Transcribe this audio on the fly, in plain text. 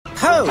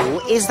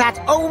Who is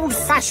that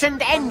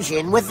old-fashioned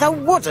engine with the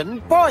wooden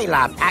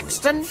boiler,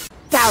 Paxton?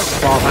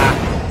 Don't bother.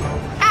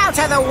 Out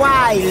of the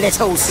way,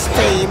 little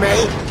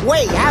Steamy.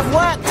 We have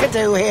work to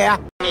do here.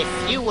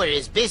 If you were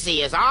as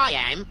busy as I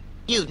am,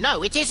 you'd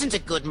know it isn't a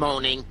good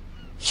morning.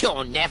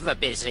 You're never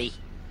busy.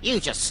 You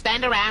just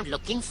stand around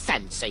looking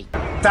fancy.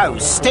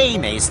 Those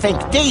Steamies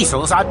think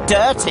diesels are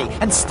dirty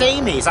and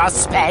Steamies are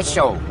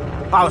special.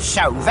 I'll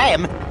show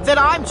them that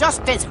I'm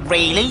just as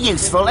really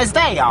useful as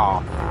they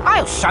are.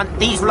 I'll shunt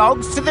these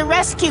logs to the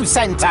rescue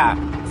centre.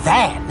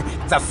 Then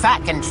the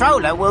Fat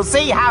Controller will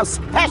see how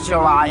special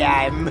I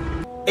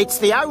am. It's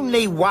the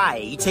only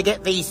way to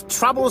get these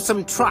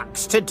troublesome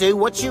trucks to do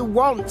what you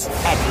want,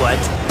 Edward.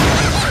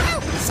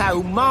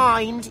 So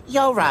mind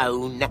your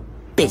own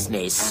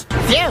business.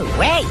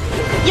 Phew-wee!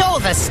 You're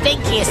the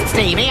stinkiest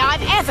Steamy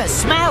I've ever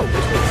smelled.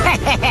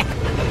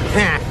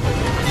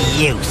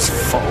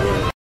 Useful.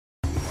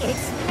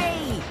 It's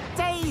me,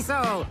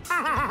 Diesel.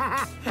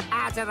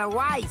 Out of the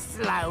way,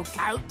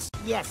 slowcoat.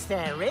 Yes,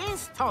 there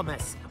is,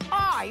 Thomas.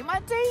 I'm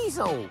a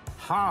diesel.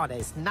 Hard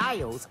as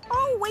nails,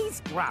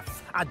 always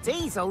gruff. A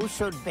diesel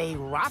should be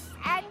rough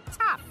and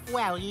tough.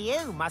 Well,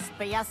 you must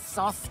be a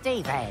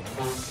softy then.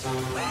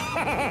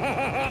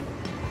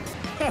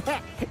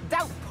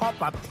 Don't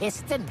pop a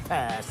piston,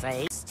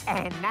 Percy.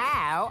 And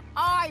now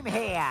I'm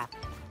here.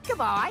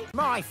 Goodbye.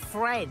 My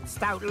friends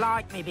don't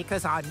like me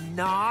because I'm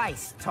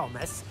nice,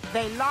 Thomas.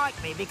 They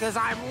like me because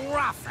I'm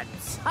rough and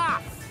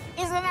tough.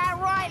 Isn't that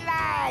right,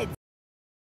 lads?